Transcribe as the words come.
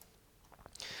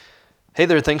Hey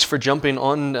there, thanks for jumping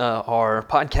on our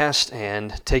podcast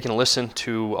and taking a listen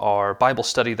to our Bible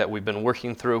study that we've been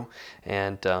working through.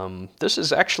 And this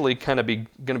is actually going to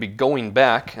be going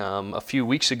back. A few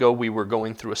weeks ago, we were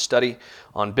going through a study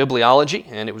on bibliology,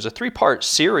 and it was a three-part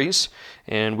series,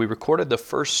 and we recorded the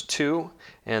first two,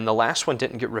 and the last one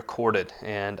didn't get recorded.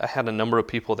 And I had a number of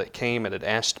people that came and had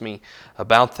asked me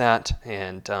about that,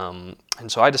 and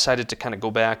so I decided to kind of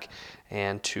go back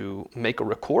and to make a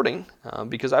recording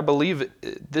because I believe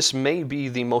this may be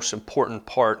the most important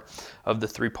part of the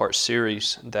three-part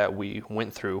series that we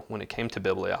went through when it came to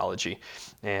bibliology.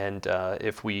 And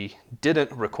if we didn't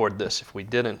record this, if we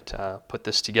didn't put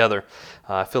this together,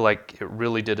 I feel like it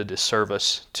really did a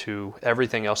disservice to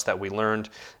everything else that we learned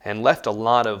and left a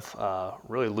lot of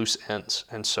really loose ends.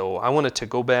 And so I wanted to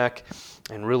go back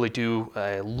and really do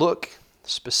a look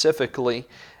specifically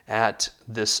at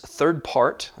this third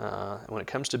part when it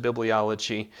comes to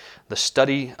bibliology, the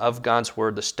study of God's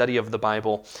Word, the study of the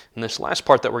Bible. And this last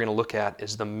part that we're going to look at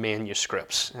is the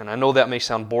manuscripts. And I know that may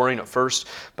sound boring at first,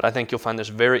 but I think you'll find this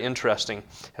very interesting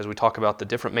as we talk about the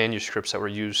different manuscripts that were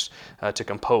used to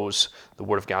compose the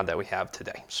Word of God that we have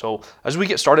today. So as we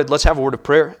get started, let's have a word of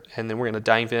prayer, and then we're going to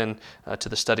dive in to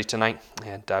the study tonight.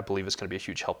 And I believe it's going to be a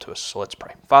huge help to us. So let's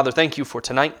pray. Father, thank you for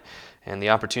tonight and the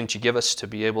opportunity you give us to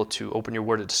be able to open your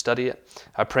word and to study it.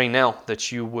 I pray now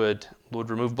that you would, Lord,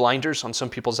 remove blinders on some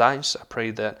people's eyes. I pray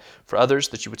that for others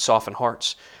that you would soften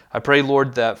hearts. I pray,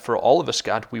 Lord, that for all of us,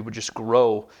 God, we would just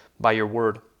grow by your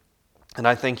word. And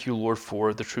I thank you, Lord,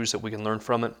 for the truths that we can learn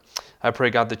from it. I pray,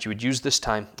 God, that you would use this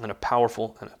time in a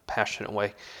powerful and a passionate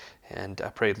way. And I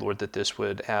pray, Lord, that this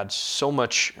would add so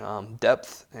much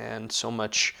depth and so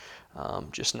much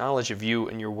just knowledge of you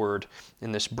and your word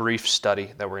in this brief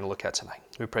study that we're going to look at tonight.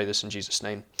 We pray this in Jesus'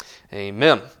 name.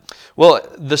 Amen. Well,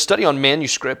 the study on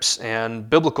manuscripts and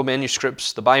biblical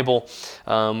manuscripts, the Bible,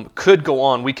 could go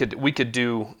on. We could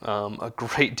do a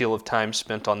great deal of time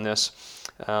spent on this.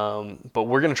 But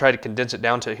we're going to try to condense it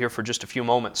down to here for just a few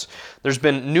moments. There's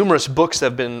been numerous books that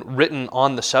have been written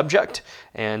on the subject,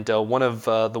 and one of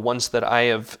the ones that I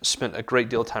have spent a great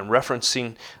deal of time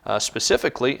referencing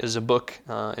specifically is a book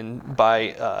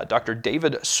by Dr.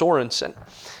 David Sorensen.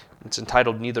 It's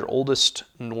entitled Neither Oldest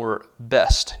Nor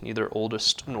Best, Neither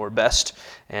Oldest Nor Best.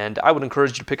 And I would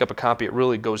encourage you to pick up a copy. It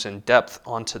really goes in depth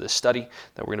onto the study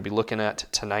that we're going to be looking at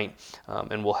tonight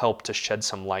and will help to shed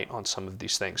some light on some of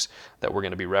these things that we're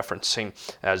going to be referencing,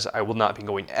 as I will not be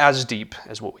going as deep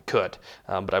as what we could,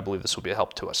 but I believe this will be a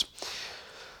help to us.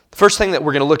 The first thing that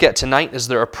we're going to look at tonight is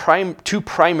there are two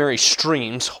primary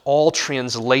streams all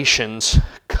translations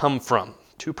come from.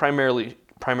 Two primary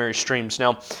streams.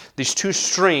 Now, these two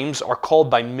streams are called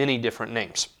by many different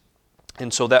names.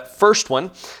 And so that first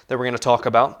one that we're going to talk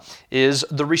about is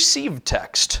the received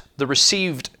text. The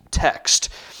received text.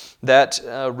 That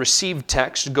received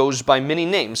text goes by many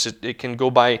names. It can go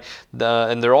by,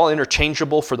 and they're all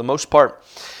interchangeable for the most part,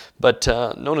 but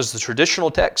known as the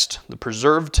traditional text, the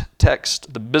preserved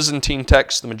text, the Byzantine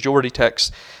text, the majority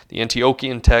text, the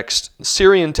Antiochian text, the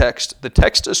Syrian text, the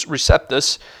Textus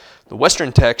Receptus, the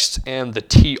Western text, and the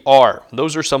TR.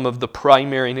 Those are some of the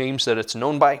primary names that it's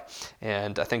known by,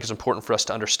 and I think it's important for us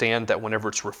to understand that whenever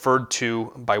it's referred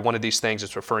to by one of these things,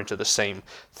 it's referring to the same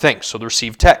thing. So the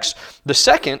received text. The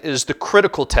second is the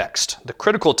critical text. The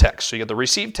critical text. So you have the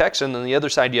received text, and then the other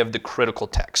side you have the critical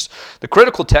text. The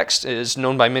critical text is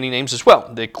known by many names as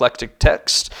well. The eclectic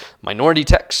text, minority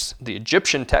text, the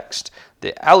Egyptian text,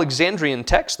 the Alexandrian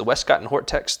text, the Westcott and Hort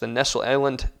text, the Nestle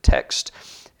Aland text,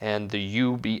 and the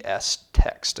UBS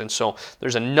text. And so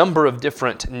there's a number of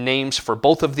different names for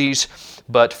both of these,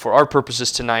 but for our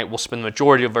purposes tonight, we'll spend the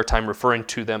majority of our time referring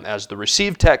to them as the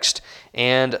received text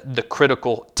and the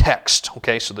critical text.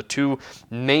 Okay, so the two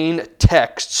main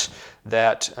texts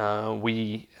that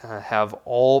we have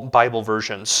all Bible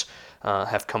versions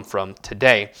have come from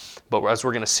today. But as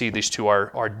we're going to see, these two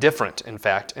are different, in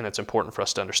fact, and it's important for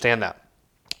us to understand that.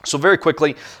 So very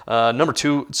quickly, number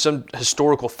two, some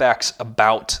historical facts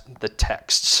about the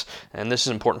texts. And this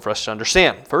is important for us to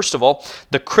understand. First of all,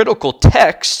 the critical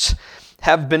texts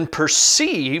have been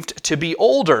perceived to be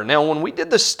older. Now, when we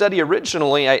did this study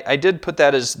originally, I did put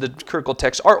that as the critical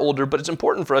texts are older, but it's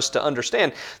important for us to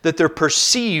understand that they're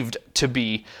perceived to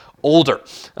be older.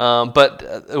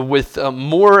 But with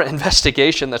more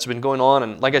investigation that's been going on,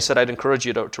 and like I said, I'd encourage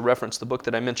you to reference the book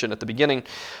that I mentioned at the beginning,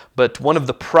 but one of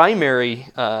the primary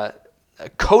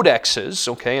codexes,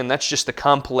 okay, and that's just the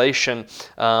compilation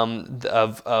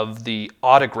of the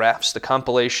autographs, the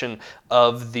compilation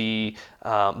of the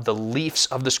leaves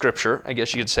of the Scripture, I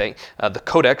guess you could say. The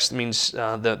codex means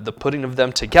the putting of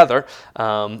them together.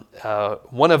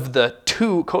 One of the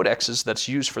two codexes that's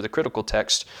used for the critical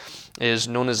text is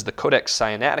known as the Codex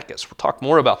Sinaiticus. We'll talk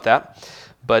more about that.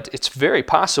 But it's very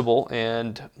possible,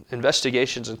 and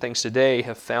investigations and things today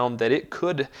have found that it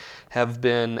could have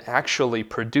been actually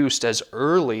produced as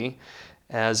early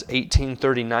as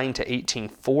 1839 to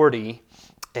 1840,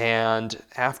 and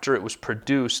after it was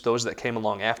produced, those that came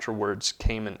along afterwards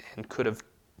came and could have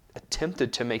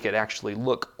attempted to make it actually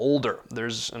look older.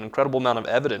 There's an incredible amount of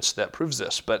evidence that proves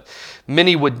this, but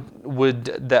many would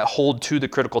that hold to the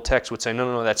critical text would say,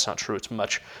 no, that's not true. It's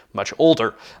much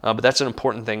older. But that's an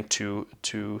important thing to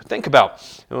think about.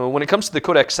 When it comes to the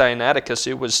Codex Sinaiticus,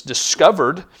 it was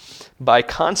discovered by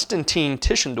Constantine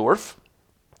Tischendorf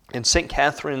in St.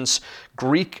 Catherine's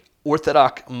Greek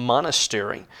Orthodox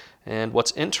monastery. And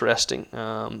what's interesting,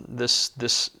 this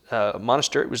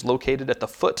monastery was located at the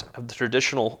foot of the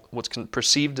traditional, what's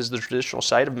perceived as the traditional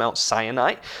site of Mount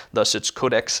Sinai. Thus, its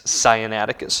Codex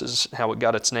Sinaiticus is how it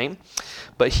got its name.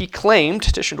 But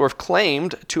Tischendorf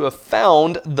claimed to have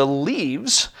found the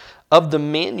leaves of the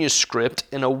manuscript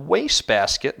in a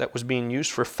wastebasket that was being used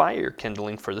for fire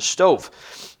kindling for the stove.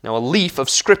 Now, a leaf of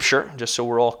Scripture, just so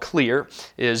we're all clear,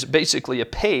 is basically a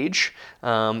page.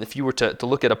 If you were to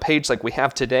look at a page like we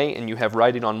have today, and you have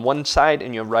writing on one side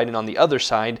and you have writing on the other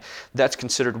side, that's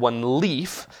considered one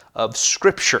leaf of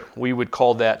Scripture. We would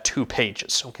call that 2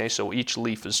 pages. Okay, so each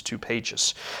leaf is 2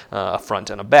 pages, a front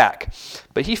and a back.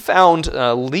 But he found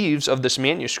leaves of this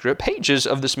manuscript, pages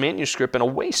of this manuscript in a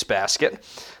wastebasket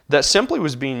that simply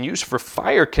was being used for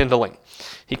fire kindling.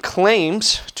 He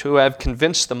claims to have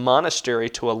convinced the monastery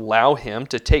to allow him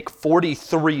to take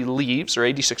 43 leaves, or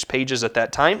 86 pages at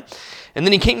that time, and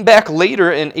then he came back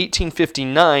later in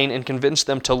 1859 and convinced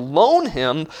them to loan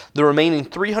him the remaining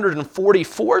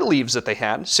 344 leaves that they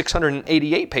had,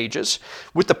 688 pages,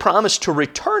 with the promise to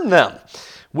return them,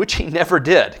 which he never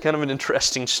did. Kind of an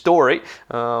interesting story.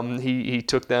 He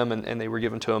took them and they were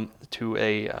given to him to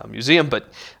a museum,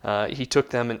 but he took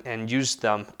them and used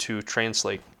them to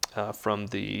translate from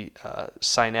the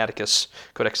Sinaiticus,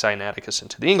 Codex Sinaiticus,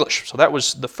 into the English. So that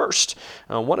was the first,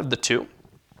 one of the two,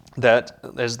 that,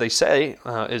 as they say,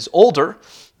 is older,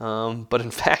 but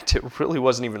in fact it really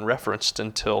wasn't even referenced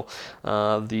until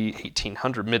the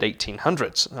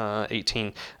mid-1800s,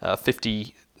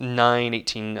 1859,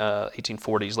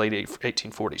 1840s, late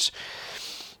 1840s.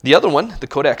 The other one, the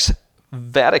Codex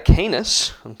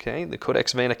Vaticanus, okay, the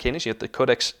Codex Vaticanus, you have the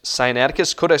Codex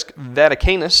Sinaiticus. Codex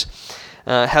Vaticanus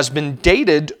has been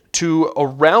dated to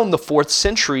around the 4th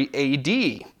century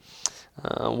A.D.,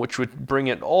 which would bring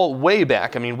it all way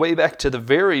back. I mean, way back to the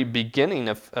very beginning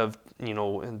of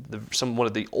one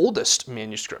of the oldest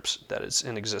manuscripts that is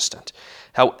in existence.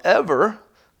 However,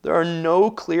 there are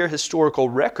no clear historical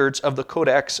records of the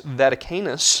Codex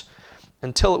Vaticanus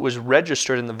until it was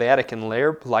registered in the Vatican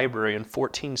Library in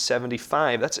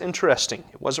 1475. That's interesting.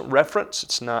 It wasn't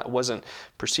referenced. It wasn't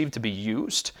perceived to be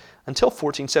used until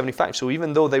 1475. So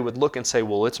even though they would look and say,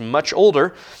 well, it's much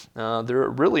older, there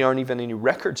really aren't even any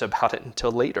records about it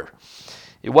until later.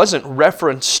 It wasn't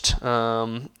referenced,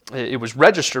 it was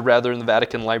registered rather in the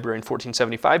Vatican Library in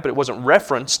 1475, but it wasn't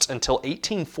referenced until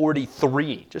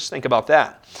 1843. Just think about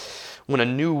that. When a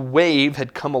new wave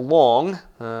had come along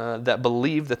that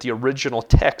believed that the original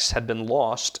text had been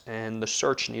lost and the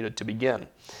search needed to begin.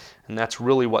 And that's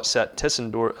really what set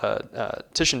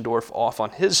Tischendorf off on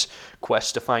his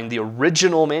quest to find the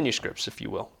original manuscripts, if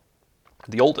you will,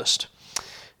 the oldest.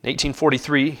 In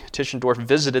 1843, Tischendorf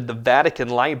visited the Vatican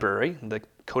Library, the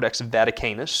Codex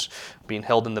Vaticanus, being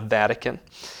held in the Vatican.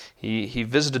 He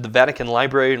visited the Vatican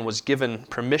Library and was given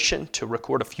permission to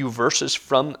record a few verses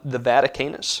from the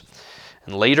Vaticanus.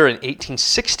 And later in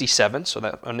 1867, so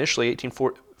that initially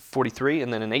 1843,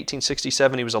 and then in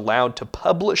 1867 he was allowed to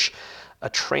publish a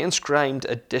transcribed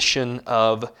edition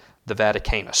of the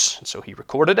Vaticanus. And so he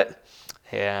recorded it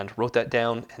and wrote that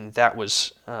down, and that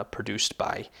was produced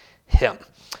by him.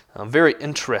 Very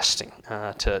interesting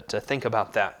to think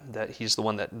about that he's the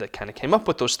one that kind of came up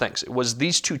with those things. It was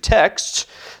these two texts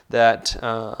that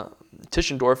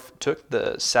Tischendorf took,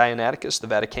 the Sinaiticus, the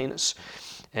Vaticanus,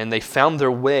 and they found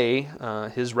their way,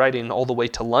 his writing, all the way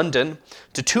to London,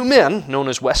 to two men known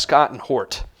as Westcott and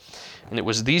Hort. And it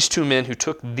was these two men who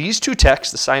took these two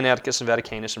texts, the Sinaiticus and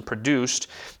Vaticanus, and produced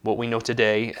what we know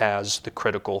today as the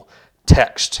critical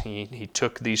text. He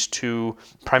took these two,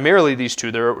 primarily these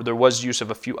two. There was use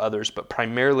of a few others, but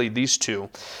primarily these two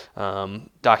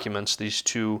documents, these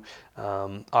two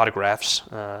autographs,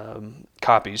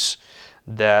 copies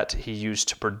that he used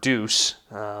to produce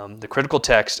the critical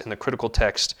text, and the critical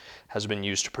text has been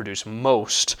used to produce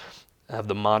most of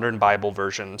the modern Bible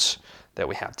versions that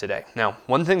we have today. Now,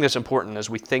 one thing that's important as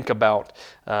we think about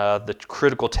the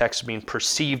critical texts being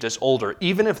perceived as older,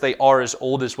 even if they are as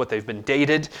old as what they've been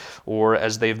dated or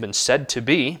as they've been said to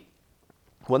be,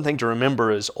 one thing to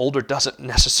remember is older doesn't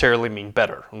necessarily mean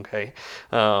better, okay?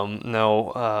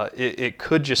 It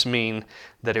could just mean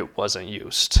that it wasn't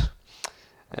used.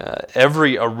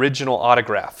 Every original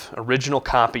autograph, original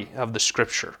copy of the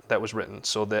Scripture that was written,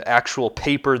 so the actual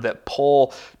paper that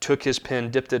Paul took his pen,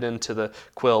 dipped it into the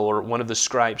quill, or one of the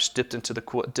scribes dipped the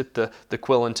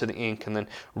quill into the ink, and then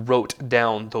wrote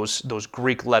down those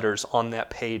Greek letters on that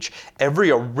page.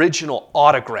 Every original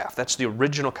autograph, that's the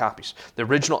original copies, the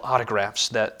original autographs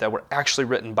that were actually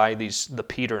written by the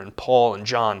Peter and Paul and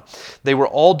John, they were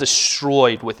all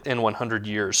destroyed within 100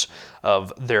 years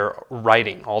of their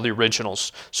writing, all the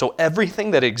originals. So everything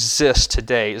that exists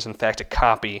today is in fact a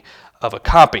copy of a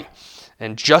copy.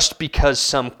 And just because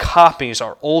some copies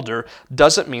are older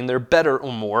doesn't mean they're better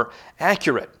or more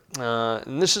accurate.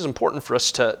 And this is important for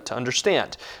us to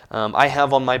understand. I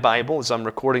have on my Bible, as I'm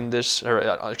recording this,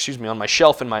 on my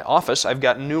shelf in my office, I've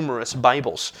got numerous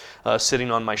Bibles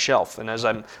sitting on my shelf. And as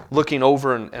I'm looking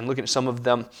over and looking at some of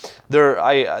them,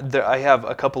 I have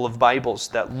a couple of Bibles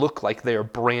that look like they are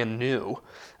brand new,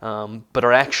 but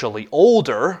are actually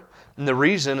older. And the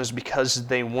reason is because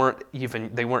they weren't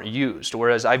used.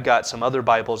 Whereas I've got some other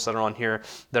Bibles that are on here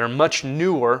that are much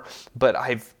newer, but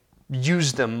I've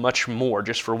used them much more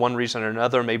just for one reason or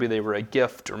another. Maybe they were a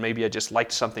gift, or maybe I just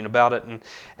liked something about it,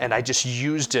 and I just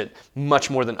used it much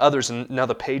more than others, and now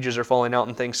the pages are falling out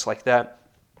and things like that.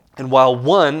 And while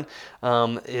one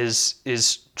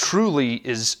is truly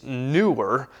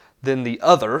newer than the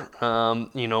other,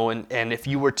 and if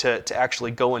you were to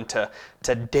actually go into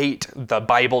date the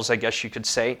Bibles, I guess you could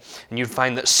say, and you'd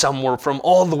find that some were from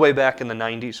all the way back in the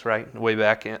 90s, right? Way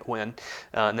back in the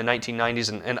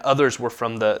 1990s, and others were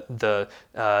from the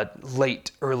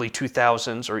late, early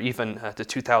 2000s, or even the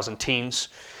 2000 teens.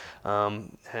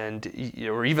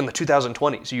 Or even the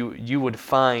 2020s, you would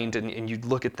find, and you'd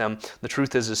look at them, the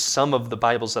truth is some of the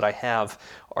Bibles that I have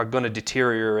are going to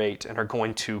deteriorate and are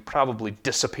going to probably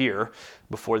disappear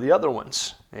before the other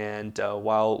ones. And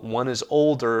while one is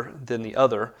older than the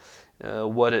other,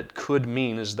 what it could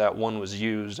mean is that one was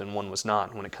used and one was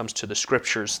not. When it comes to the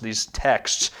Scriptures, these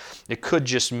texts, it could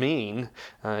just mean,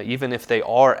 even if they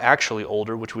are actually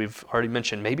older, which we've already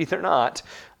mentioned, maybe they're not,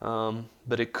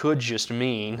 but it could just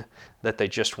mean that they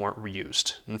just weren't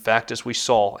reused. In fact, as we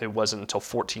saw, it wasn't until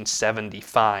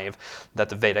 1475 that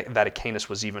the Vaticanus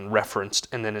was even referenced,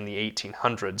 and then in the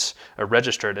 1800s, or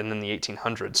registered, and then in the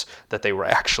 1800s, that they were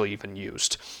actually even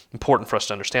used. Important for us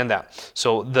to understand that.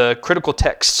 So the critical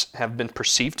texts have been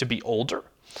perceived to be older.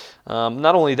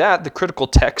 Not only that, the critical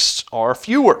texts are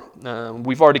fewer.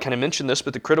 We've already kind of mentioned this,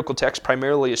 but the critical text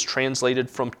primarily is translated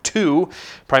from two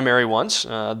primary ones,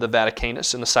 the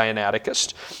Vaticanus and the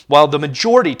Sinaiticus, while the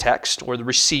majority text, or the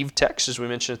received text, as we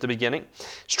mentioned at the beginning,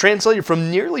 is translated from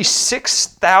nearly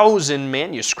 6,000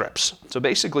 manuscripts. So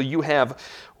basically you have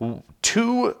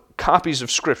two copies of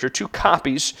Scripture, two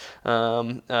copies,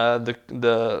 the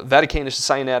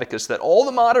Vaticanus and Sinaiticus, that all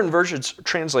the modern versions are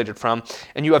translated from,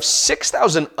 and you have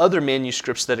 6,000 other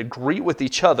manuscripts that agree with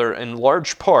each other in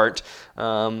large part,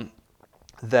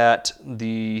 that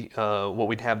what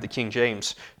we'd have the King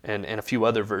James and a few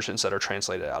other versions that are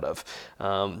translated out of.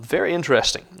 Very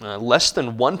interesting. Less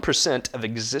than 1% of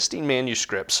existing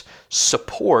manuscripts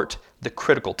support the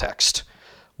critical text,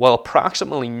 while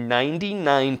approximately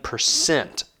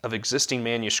 99% of existing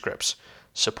manuscripts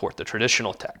support the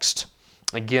traditional text.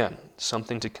 Again,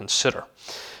 something to consider.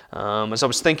 As I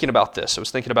was thinking about this, I was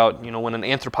thinking about, when an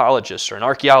anthropologist or an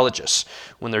archaeologist,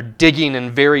 when they're digging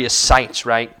in various sites,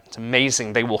 right? It's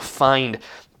amazing. They will find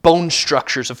bone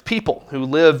structures of people who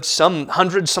lived some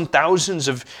hundreds, some thousands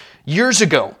of years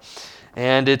ago.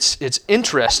 And it's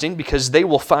interesting because they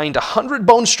will find 100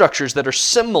 bone structures that are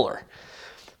similar.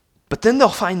 But then they'll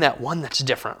find that one that's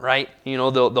different, right?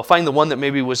 They'll find the one that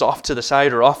maybe was off to the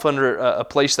side or off under a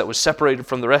place that was separated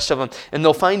from the rest of them. And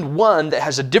they'll find one that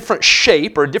has a different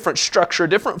shape or a different structure, a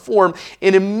different form.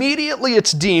 And immediately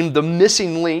it's deemed the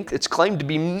missing link. It's claimed to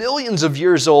be millions of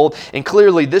years old. And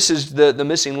clearly this is the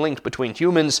missing link between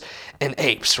humans and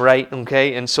apes, right?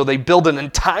 Okay. And so they build an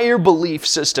entire belief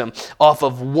system off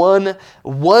of one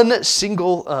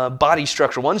single body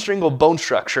structure, one single bone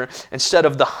structure, instead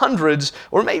of the hundreds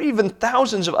or maybe even even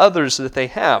thousands of others that they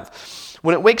have.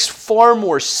 When it makes far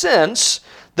more sense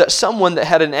that someone that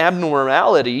had an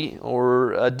abnormality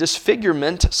or a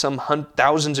disfigurement some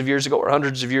thousands of years ago or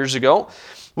hundreds of years ago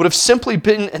would have simply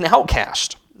been an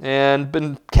outcast and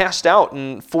been cast out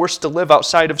and forced to live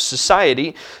outside of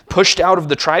society, pushed out of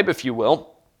the tribe, if you will.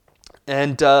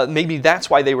 And maybe that's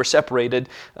why they were separated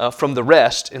from the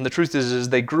rest. And the truth is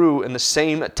they grew in the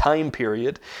same time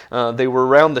period. They were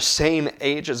around the same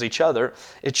age as each other.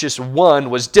 It's just one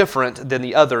was different than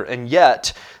the other. And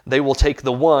yet they will take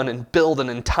the one and build an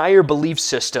entire belief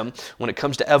system when it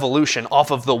comes to evolution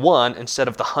off of the one instead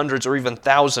of the hundreds or even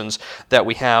thousands that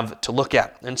we have to look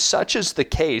at. And such is the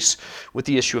case with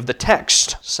the issue of the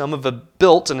text. Some have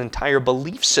built an entire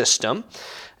belief system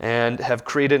and have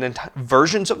created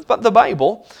versions of the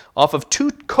Bible off of two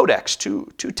codex, two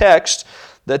texts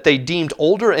that they deemed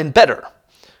older and better,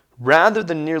 rather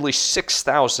than nearly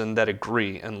 6,000 that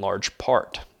agree in large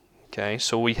part. Okay,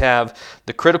 so we have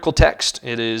the critical text.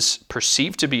 It is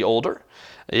perceived to be older.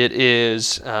 It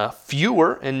is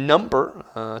fewer in number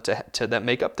that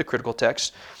make up the critical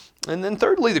text. And then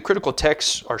thirdly, the critical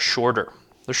texts are shorter.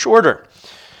 They're shorter.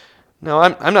 Now,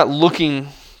 I'm not looking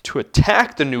to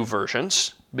attack the new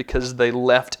versions because they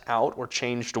left out or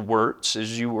changed words.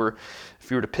 If you were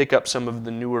to pick up some of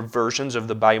the newer versions of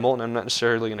the Bible, and I'm not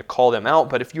necessarily going to call them out,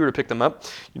 but if you were to pick them up,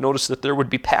 you notice that there would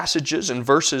be passages and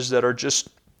verses that are just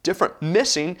different,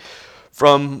 missing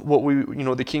from what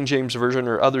the King James Version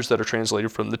or others that are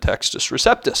translated from the Textus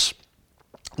Receptus.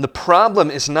 The problem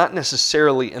is not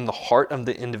necessarily in the heart of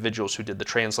the individuals who did the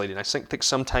translating. I think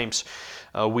sometimes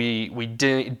we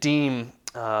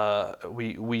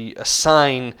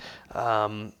assign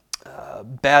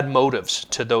bad motives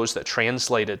to those that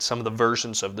translated some of the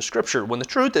versions of the Scripture, when the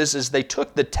truth is they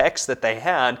took the text that they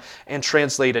had and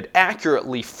translated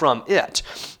accurately from it.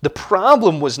 The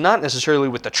problem was not necessarily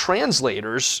with the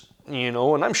translators, and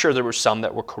I'm sure there were some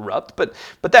that were corrupt, but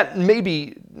that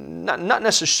maybe not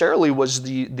necessarily was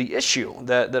the issue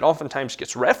that oftentimes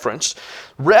gets referenced.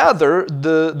 Rather,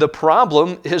 the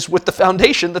problem is with the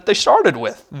foundation that they started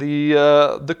with,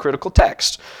 the critical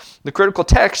text. The critical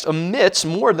text omits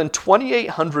more than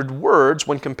 2,800 words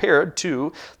when compared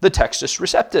to the Textus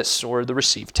Receptus, or the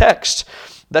received text.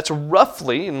 That's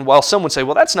roughly, and while some would say,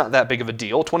 well, that's not that big of a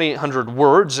deal, 2,800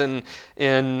 words in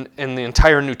the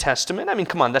entire New Testament. I mean,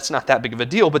 come on, that's not that big of a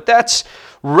deal, but that's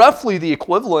roughly the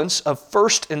equivalence of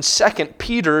 1st and 2nd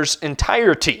Peter's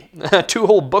entirety, 2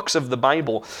 whole books of the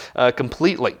Bible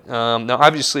completely. Now,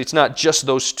 obviously, it's not just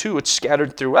those 2, it's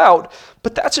scattered throughout,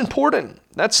 but that's important.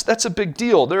 That's a big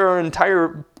deal. There are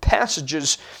entire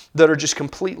passages that are just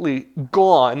completely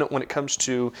gone when it comes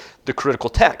to the critical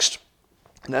text.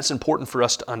 And that's important for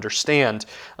us to understand,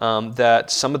 that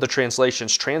some of the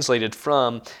translations translated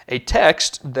from a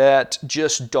text that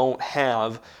just don't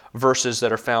have verses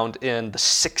that are found in the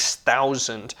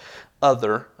 6,000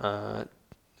 other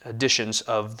editions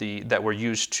that were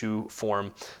used to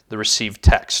form the received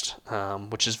text,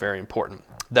 which is very important.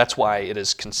 That's why it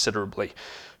is considerably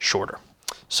shorter.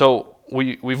 So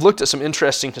we've looked at some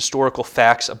interesting historical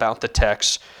facts about the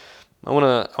text. I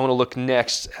want to look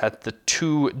next at the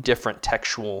 2 different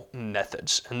textual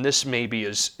methods, and this maybe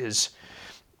is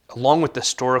along with the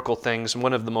historical things,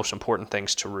 one of the most important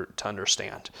things to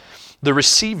understand. The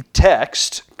received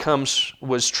text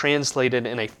was translated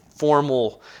in a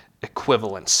formal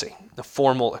equivalency.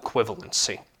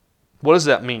 What does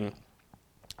that mean?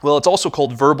 Well, it's also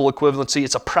called verbal equivalency.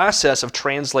 It's a process of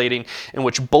translating in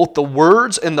which both the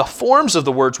words and the forms of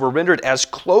the words were rendered as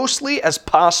closely as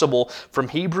possible from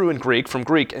Hebrew and Greek, from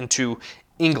Greek into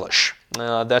English.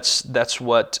 That's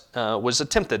what was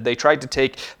attempted. They tried to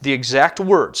take the exact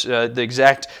words, the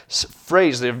exact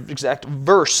phrase, the exact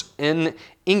verse in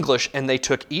English, and they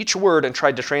took each word and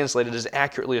tried to translate it as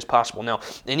accurately as possible. Now,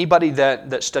 anybody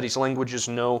that studies languages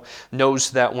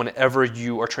knows that whenever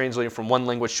you are translating from one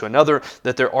language to another,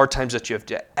 that there are times that you have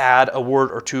to add a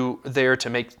word or two there to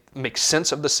make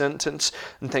sense of the sentence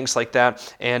and things like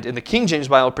that. And in the King James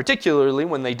Bible particularly,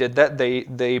 when they did that,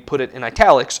 they put it in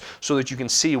italics so that you can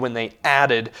see when they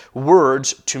added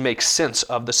words to make sense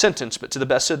of the sentence. But to the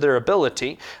best of their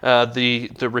ability,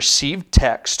 the received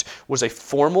text was a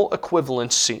formal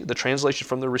equivalency. The translation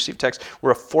from the received text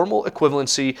were a formal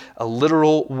equivalency, a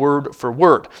literal word for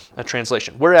word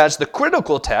translation. Whereas the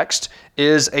critical text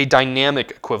is a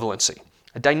dynamic equivalency.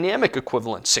 A dynamic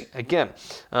equivalency. Again,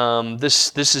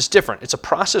 this is different. It's a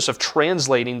process of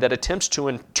translating that attempts to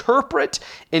interpret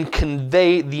and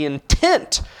convey the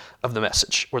intent of the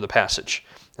message or the passage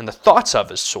and the thoughts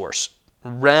of its source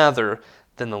rather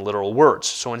than the literal words.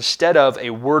 So instead of a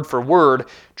word-for-word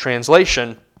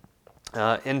translation,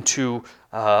 into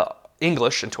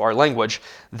English, into our language,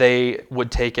 they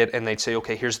would take it and they'd say,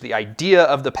 okay, here's the idea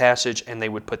of the passage, and they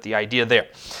would put the idea there.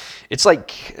 It's like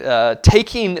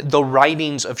taking the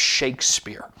writings of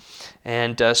Shakespeare.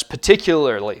 And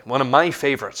particularly, one of my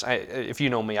favorites, if you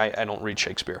know me, I don't read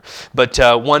Shakespeare, but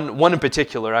one in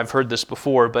particular, I've heard this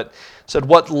before, but said,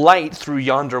 "What light through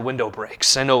yonder window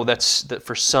breaks." I know that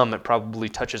for some it probably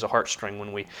touches a heartstring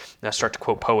when we start to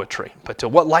quote poetry, but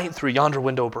what light through yonder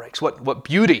window breaks, what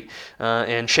beauty.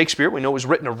 And Shakespeare, we know, was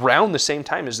written around the same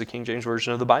time as the King James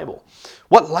Version of the Bible.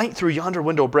 What light through yonder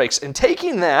window breaks. And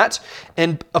taking that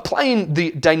and applying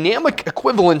the dynamic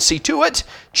equivalency to it,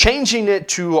 changing it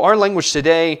to our language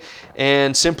today,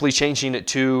 and simply changing it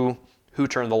to who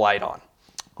turned the light on.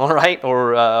 All right,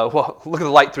 or well, look at the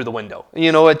light through the window.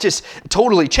 You know, it just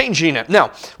totally changing it.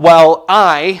 Now, while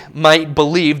I might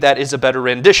believe that is a better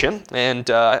rendition, and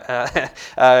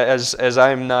as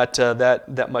I'm not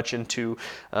that much into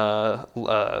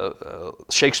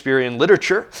Shakespearean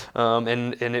literature,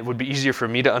 and it would be easier for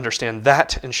me to understand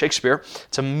that in Shakespeare.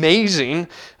 It's amazing.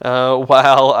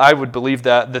 While I would believe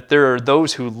that there are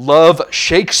those who love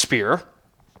Shakespeare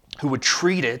who would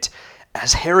treat it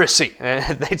as heresy.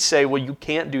 And they'd say, well, you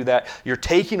can't do that. You're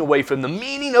taking away from the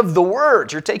meaning of the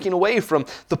words. You're taking away from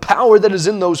the power that is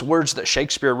in those words that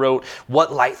Shakespeare wrote.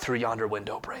 What light through yonder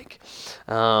window break?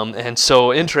 And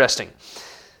so, interesting.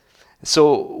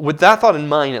 So, with that thought in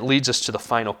mind, it leads us to the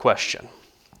final question.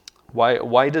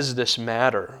 Why does this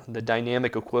matter? The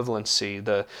dynamic equivalency,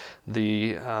 the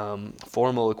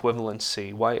formal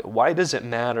equivalency. Why does it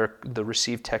matter, the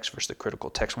received text versus the critical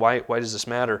text? Why does this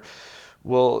matter?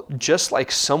 Well, just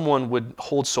like someone would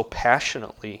hold so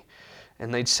passionately,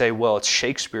 and they'd say, well, it's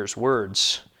Shakespeare's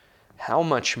words, how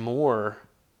much more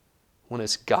when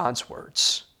it's God's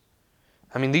words?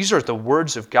 I mean, these are the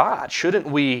words of God. Shouldn't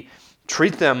we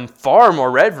treat them far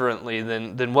more reverently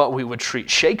than what we would treat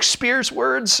Shakespeare's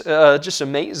words? Just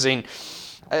amazing.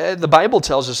 The Bible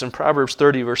tells us in Proverbs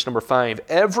 30, verse number 5,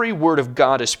 every word of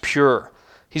God is pure.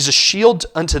 He's a shield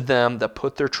unto them that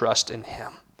put their trust in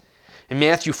Him. In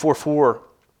Matthew 4:4,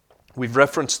 we've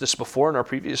referenced this before in our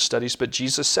previous studies, but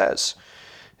Jesus says,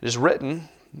 it is written,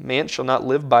 man shall not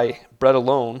live by bread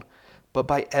alone, but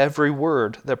by every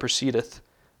word that proceedeth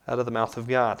out of the mouth of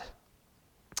God.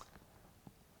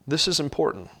 This is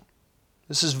important.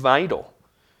 This is vital.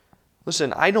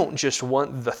 Listen, I don't just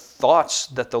want the thoughts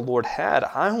that the Lord had.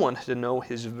 I want to know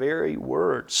His very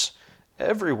words,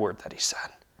 every word that He said.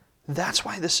 That's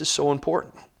why this is so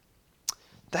important.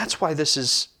 That's why this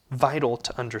is vital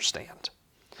to understand.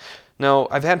 Now,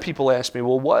 I've had people ask me,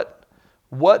 well,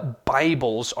 what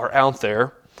Bibles are out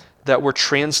there that were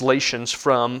translations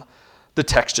from the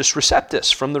Textus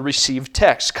Receptus, from the received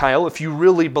text? Kyle, if you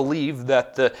really believe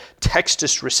that the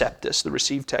Textus Receptus, the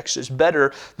received text, is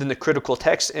better than the critical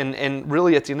text, and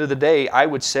really at the end of the day, I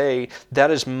would say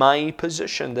that is my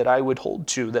position that I would hold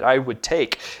to, that I would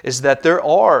take, is that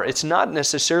it's not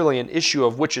necessarily an issue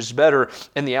of which is better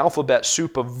in the alphabet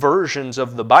soup of versions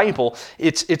of the Bible.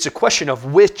 It's a question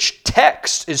of which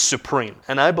text is supreme.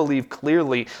 And I believe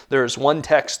clearly there is one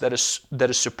text that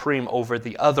is supreme over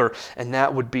the other, and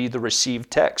that would be the received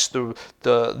text, the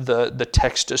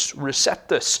Textus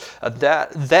Receptus.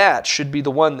 That should be the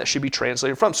one that should be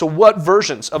translated from. So what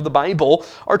versions of the Bible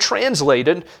are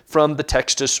translated from the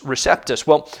Textus Receptus?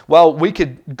 Well, while we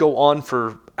could go on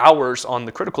for hours on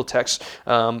the critical text,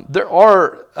 there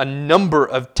are a number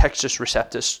of Textus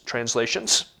Receptus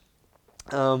translations,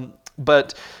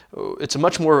 but it's a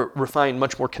much more refined,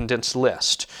 much more condensed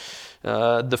list.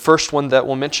 The first one that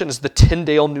we'll mention is the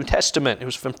Tyndale New Testament. It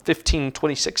was from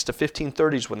 1526 to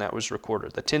 1530s when that was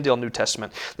recorded, the Tyndale New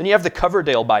Testament. Then you have the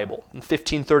Coverdale Bible in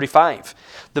 1535,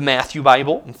 the Matthew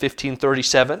Bible in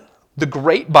 1537, the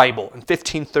Great Bible in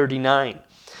 1539,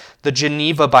 the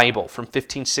Geneva Bible from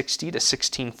 1560 to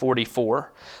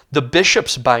 1644, the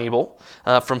Bishop's Bible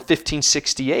from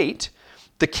 1568,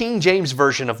 the King James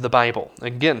Version of the Bible,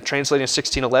 again, translated in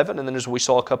 1611, and then as we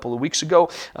saw a couple of weeks ago,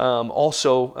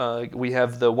 also we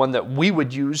have the one that we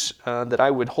would use, that I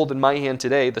would hold in my hand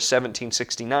today, the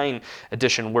 1769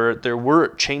 edition, where there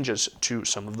were changes to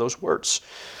some of those words.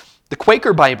 The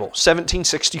Quaker Bible,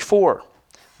 1764.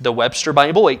 The Webster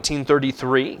Bible,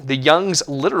 1833, the Young's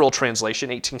Literal Translation,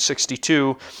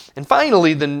 1862, and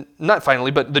finally, the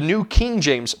New King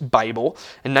James Bible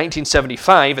in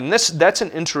 1975, and that's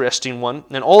an interesting one,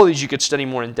 and all of these you could study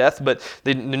more in depth, but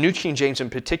the New King James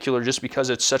in particular, just because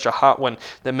it's such a hot one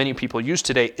that many people use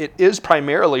today, it is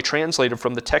primarily translated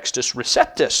from the Textus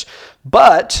Receptus,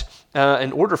 but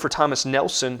in order for Thomas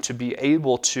Nelson to be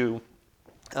able to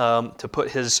to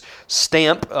put his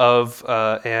stamp of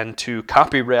and to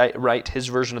copyright his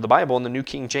version of the Bible, and the New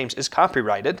King James is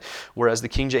copyrighted, whereas the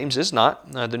King James is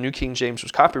not. The New King James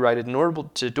was copyrighted. In order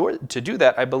to do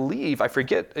that, I believe, I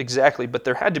forget exactly, but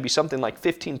there had to be something like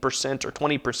 15% or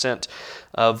 20%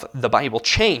 of the Bible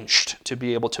changed to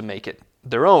be able to make it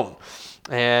their own.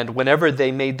 And whenever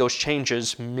they made those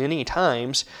changes, many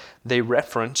times they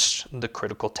referenced the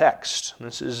critical text.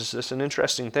 This is an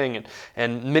interesting thing,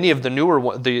 and many of the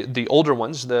newer, the older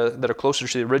ones, that are closer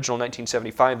to the original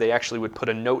 1975, they actually would put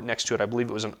a note next to it. I believe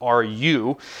it was an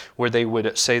RU, where they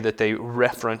would say that they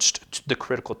referenced the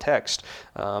critical text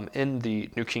in the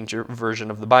New King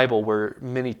version of the Bible, where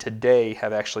many today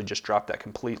have actually just dropped that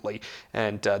completely,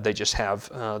 and they just have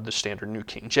the standard New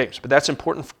King James. But that's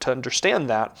important to understand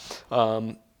that.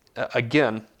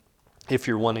 Again, if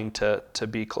you're wanting to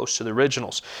be close to the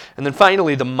originals. And then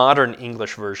finally, the modern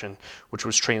English version, which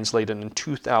was translated in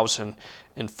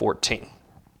 2014.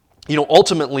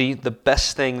 Ultimately, the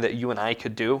best thing that you and I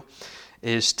could do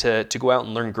is to go out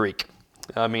and learn Greek.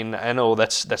 I mean, I know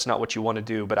that's not what you want to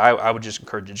do, but I would just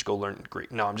encourage you to go learn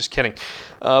Greek. No, I'm just kidding.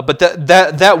 But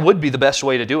that would be the best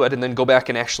way to do it, and then go back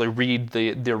and actually read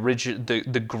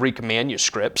the Greek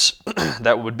manuscripts.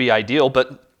 That would be ideal,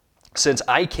 but since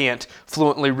I can't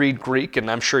fluently read Greek,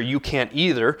 and I'm sure you can't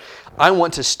either, I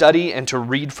want to study and to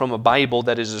read from a Bible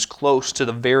that is as close to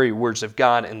the very words of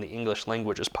God in the English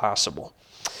language as possible.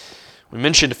 We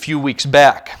mentioned a few weeks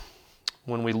back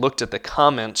when we looked at the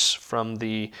comments from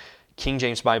the King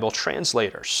James Bible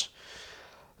translators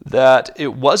that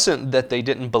it wasn't that they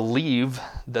didn't believe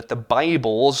that the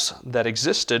Bibles that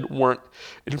existed weren't,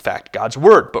 in fact, God's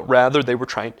Word, but rather they were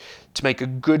trying to make a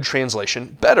good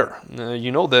translation better.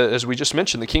 As we just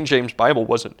mentioned, the King James Bible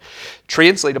wasn't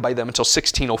translated by them until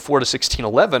 1604 to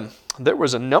 1611. There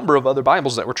was a number of other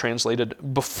Bibles that were translated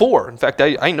before. In fact,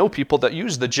 I know people that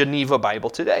use the Geneva Bible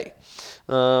today.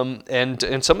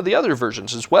 And some of the other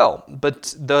versions as well.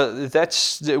 But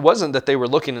it wasn't that they were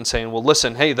looking and saying, well,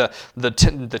 listen, hey,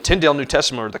 the Tyndale New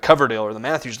Testament or the Coverdale or the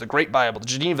Matthews, the Great Bible, the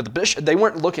Geneva, the Bishop, they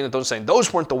weren't looking at those saying,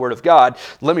 those weren't the Word of God.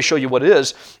 Let me show you what it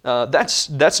is.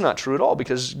 That's not true at all,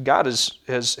 because God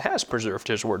has preserved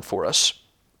His Word for us.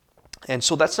 And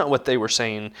so that's not what they were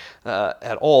saying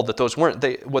at all, that those weren't.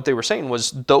 What they were saying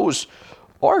was those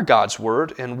are God's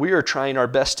Word, and we are trying our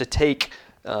best to take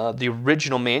the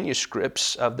original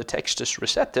manuscripts of the Textus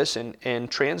Receptus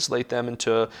and translate them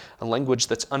into a language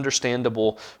that's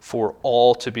understandable for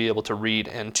all to be able to read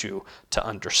and to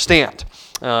understand.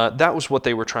 That was what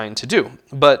they were trying to do.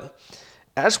 But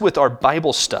as with our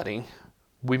Bible study,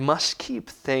 we must keep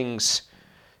things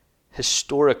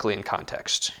historically in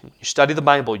context. You study the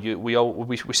Bible,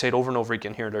 we say it over and over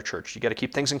again here at our church. You got to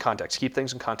keep things in context. Keep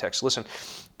things in context. Listen,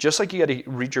 just like you got to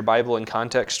read your Bible in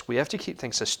context, we have to keep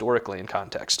things historically in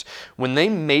context. When they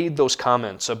made those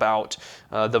comments about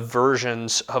the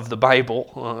versions of the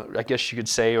Bible, I guess you could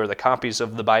say, or the copies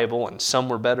of the Bible, and some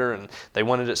were better, and they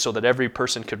wanted it so that every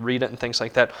person could read it and things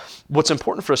like that, what's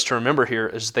important for us to remember here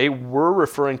is they were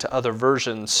referring to other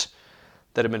versions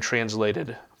that have been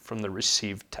translated from the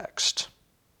received text,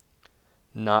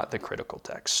 not the critical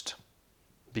text,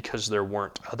 because there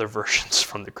weren't other versions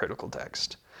from the critical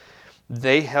text.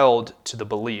 They held to the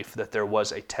belief that there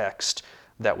was a text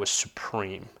that was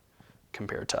supreme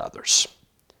compared to others.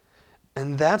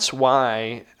 And that's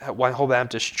why at Whitehall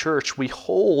Baptist Church we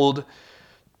hold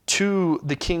to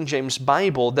the King James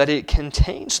Bible that it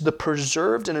contains the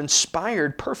preserved and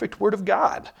inspired perfect Word of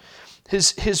God.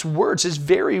 His words, His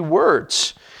very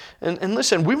words. And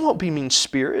listen, we won't be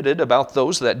mean-spirited about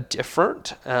those that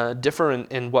differ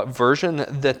in what version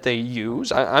that they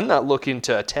use. I'm not looking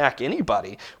to attack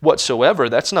anybody whatsoever.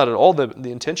 That's not at all the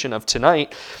intention of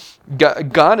tonight.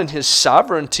 God in His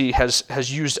sovereignty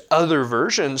has used other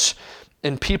versions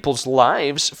in people's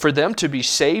lives for them to be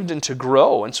saved and to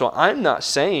grow. And so I'm not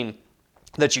saying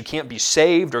that you can't be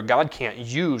saved or God can't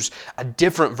use a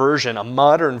different version, a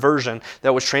modern version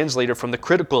that was translated from the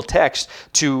critical text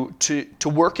to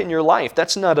work in your life.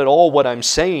 That's not at all what I'm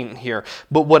saying here.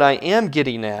 But what I am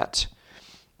getting at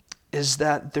is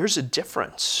that there's a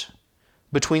difference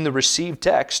between the received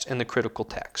text and the critical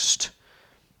text.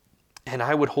 And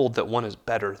I would hold that one is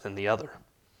better than the other.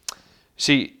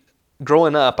 See,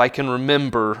 growing up, I can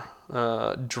remember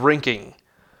drinking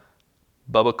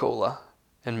Bubba Cola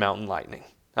and Mountain Lightning.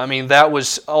 I mean, that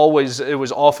was it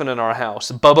was often in our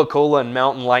house. Bubba Cola and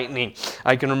Mountain Lightning.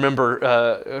 I can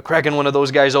remember cracking one of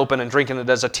those guys open and drinking it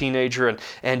as a teenager,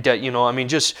 and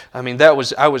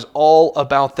I was all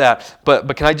about that.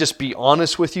 But can I just be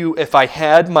honest with you? If I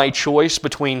had my choice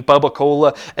between Bubba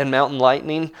Cola and Mountain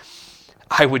Lightning,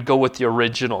 I would go with the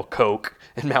original Coke.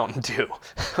 and Mountain Dew.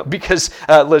 Because,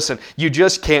 listen, you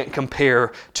just can't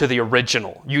compare to the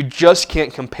original. You just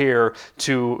can't compare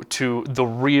to the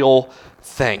real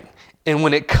thing. And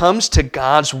when it comes to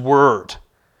God's Word,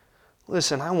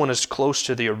 listen, I want as close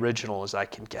to the original as I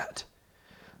can get.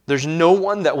 There's no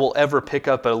one that will ever pick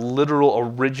up a literal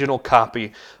original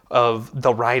copy of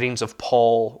the writings of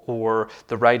Paul or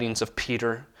the writings of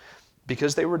Peter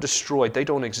because they were destroyed. They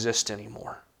don't exist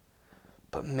anymore.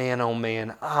 But man, oh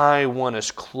man, I want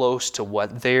as close to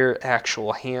what their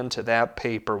actual hand to that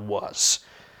paper was.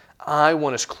 I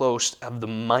want as close of the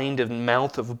mind and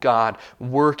mouth of God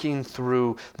working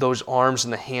through those arms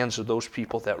and the hands of those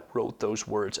people that wrote those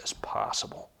words as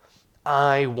possible.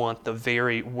 I want the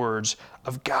very words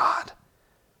of God.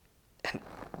 And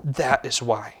that is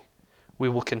why we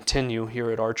will continue here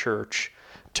at our church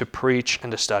to preach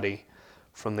and to study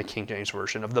from the King James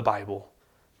Version of the Bible,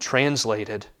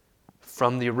 translated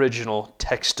from the original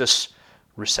Textus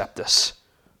Receptus,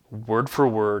 word for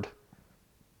word,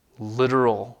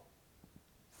 literal,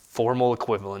 formal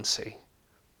equivalency.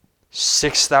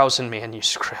 6,000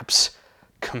 manuscripts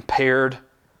compared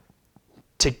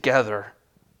together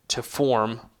to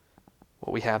form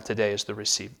what we have today as the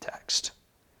received text.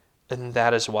 And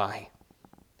that is why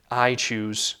I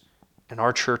choose, and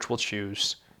our church will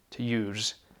choose, to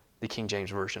use the King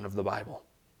James Version of the Bible.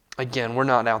 Again, we're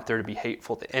not out there to be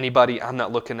hateful to anybody. I'm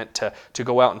not looking at to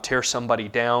go out and tear somebody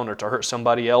down or to hurt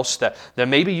somebody else that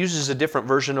maybe uses a different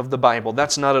version of the Bible.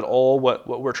 That's not at all what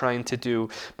we're trying to do.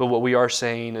 But what we are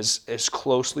saying is, as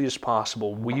closely as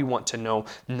possible, we want to know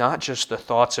not just the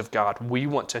thoughts of God. We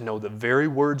want to know the very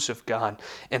words of God.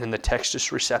 And in the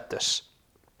Textus Receptus,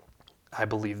 I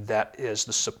believe that is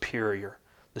the superior,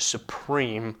 the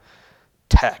supreme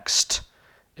text.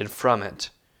 And from it,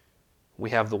 we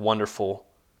have the wonderful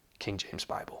King James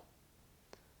Bible.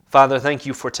 Father, thank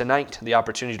you for tonight, the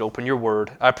opportunity to open your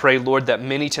word. I pray, Lord, that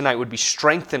many tonight would be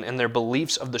strengthened in their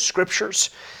beliefs of the Scriptures,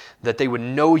 that they would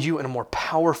know you in a more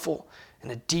powerful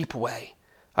and a deep way.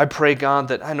 I pray, God,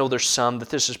 that I know there's some that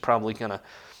this is probably going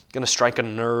to strike a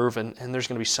nerve, and there's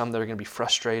going to be some that are going to be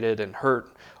frustrated and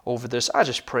hurt over this. I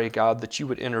just pray, God, that you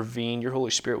would intervene, your Holy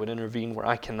Spirit would intervene where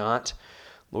I cannot.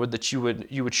 Lord, that you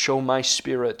would show my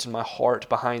spirit and my heart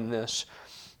behind this.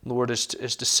 Lord, is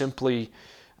to simply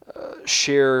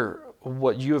share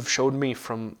what you have showed me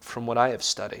from what I have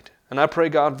studied. And I pray,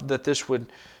 God, that this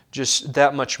would just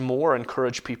that much more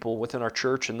encourage people within our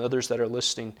church and others that are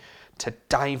listening to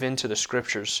dive into the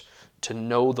Scriptures, to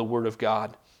know the Word of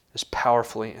God as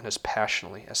powerfully and as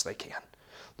passionately as they can.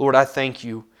 Lord, I thank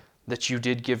you that you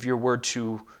did give your Word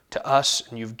to us,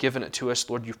 and you've given it to us.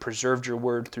 Lord, you've preserved your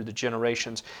Word through the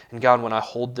generations. And God, when I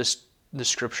hold this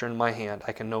Scripture in my hand,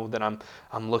 I can know that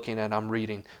I'm looking at, I'm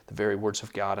reading the very words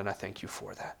of God, and I thank you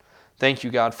for that. Thank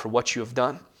you, God, for what you have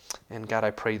done. And God,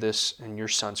 I pray this in your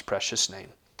Son's precious name.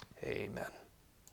 Amen.